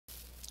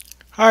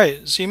Hi,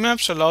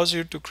 ZeeMaps allows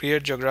you to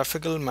create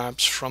geographical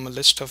maps from a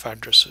list of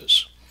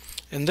addresses.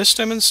 In this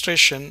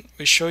demonstration,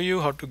 we show you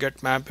how to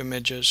get map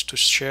images to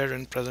share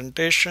in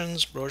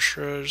presentations,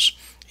 brochures,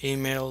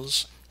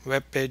 emails,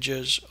 web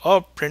pages,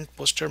 or print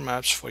poster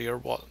maps for your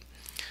wall.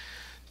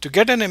 To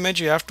get an image,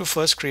 you have to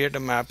first create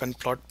a map and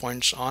plot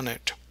points on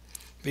it.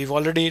 We've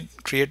already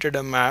created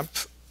a map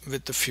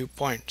with a few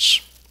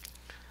points.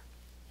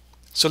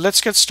 So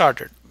let's get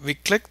started. We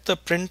click the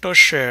Print or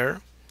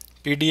Share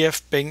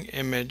PDF Ping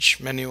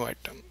Image menu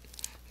item.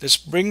 This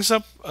brings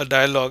up a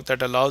dialog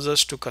that allows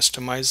us to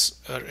customize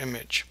our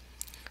image.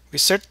 We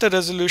set the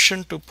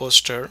resolution to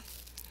poster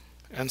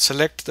and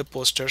select the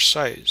poster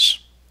size.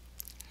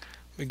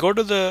 We go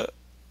to the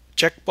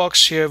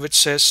checkbox here which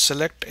says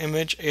Select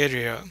Image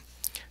Area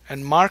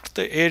and mark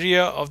the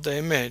area of the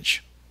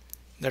image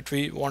that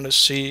we want to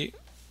see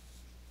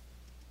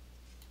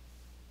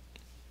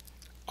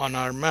on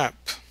our map.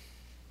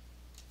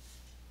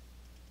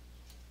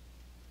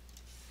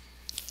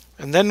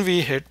 And then we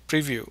hit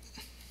Preview.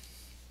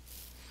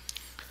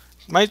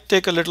 Might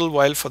take a little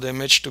while for the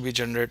image to be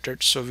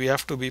generated, so we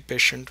have to be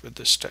patient with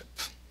this step.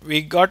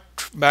 We got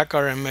back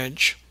our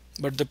image,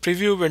 but the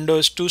preview window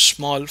is too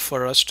small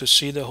for us to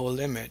see the whole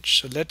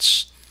image. So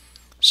let's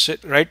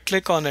right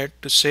click on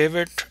it to save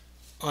it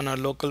on our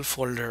local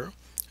folder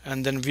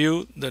and then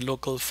view the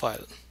local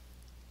file.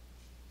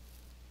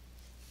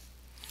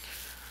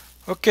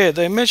 Okay,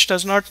 the image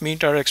does not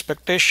meet our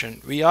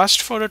expectation. We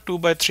asked for a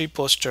 2x3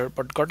 poster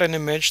but got an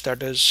image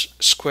that is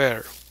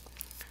square.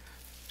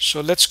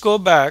 So let's go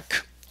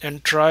back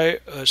and try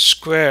a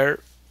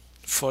square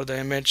for the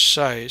image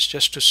size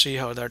just to see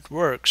how that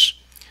works.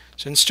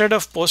 So instead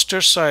of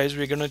poster size,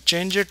 we're going to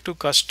change it to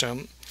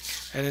custom,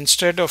 and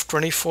instead of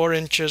 24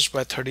 inches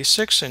by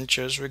 36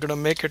 inches, we're going to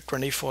make it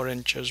 24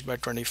 inches by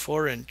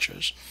 24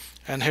 inches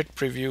and hit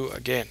preview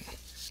again.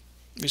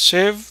 We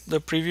save the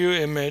preview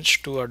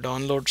image to our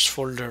downloads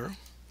folder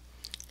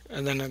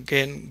and then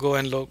again go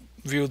and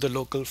view the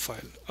local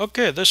file.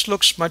 Okay, this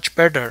looks much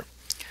better,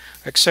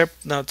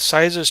 except now the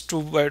size is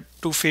 2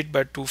 feet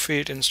by 2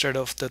 feet instead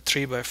of the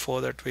 3 by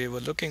 4 that we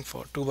were looking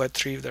for, 2 by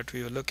 3 that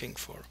we were looking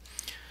for.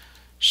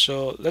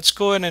 So let's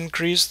go and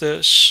increase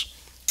this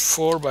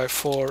 4 by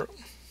 4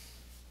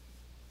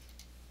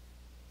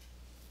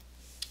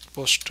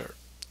 poster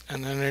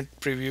and then hit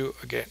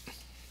preview again.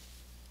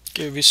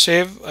 Okay, we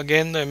save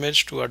again the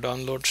image to our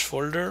downloads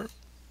folder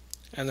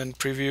and then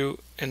preview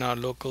in our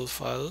local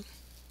file.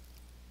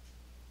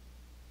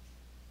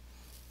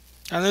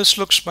 And this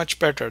looks much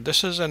better.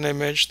 This is an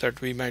image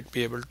that we might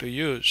be able to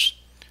use.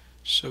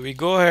 So we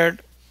go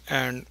ahead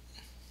and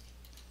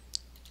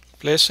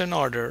place an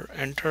order,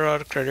 enter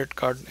our credit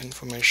card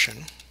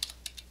information,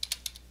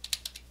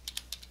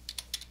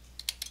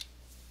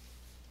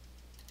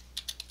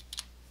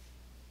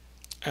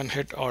 and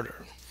hit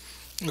order.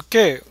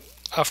 Okay,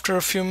 after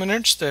a few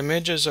minutes, the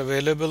image is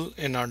available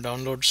in our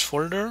downloads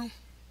folder.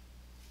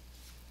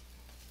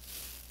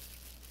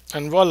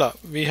 And voila,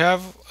 we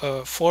have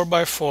a 4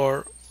 by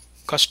 4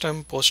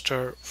 custom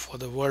poster for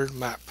the world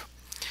map.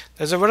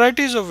 There's a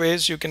varieties of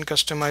ways you can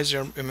customize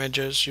your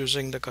images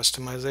using the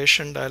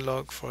customization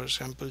dialog. For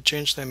example,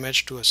 change the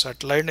image to a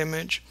satellite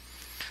image.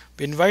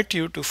 We invite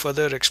you to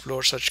further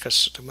explore such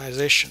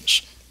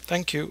customizations.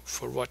 Thank you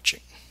for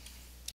watching.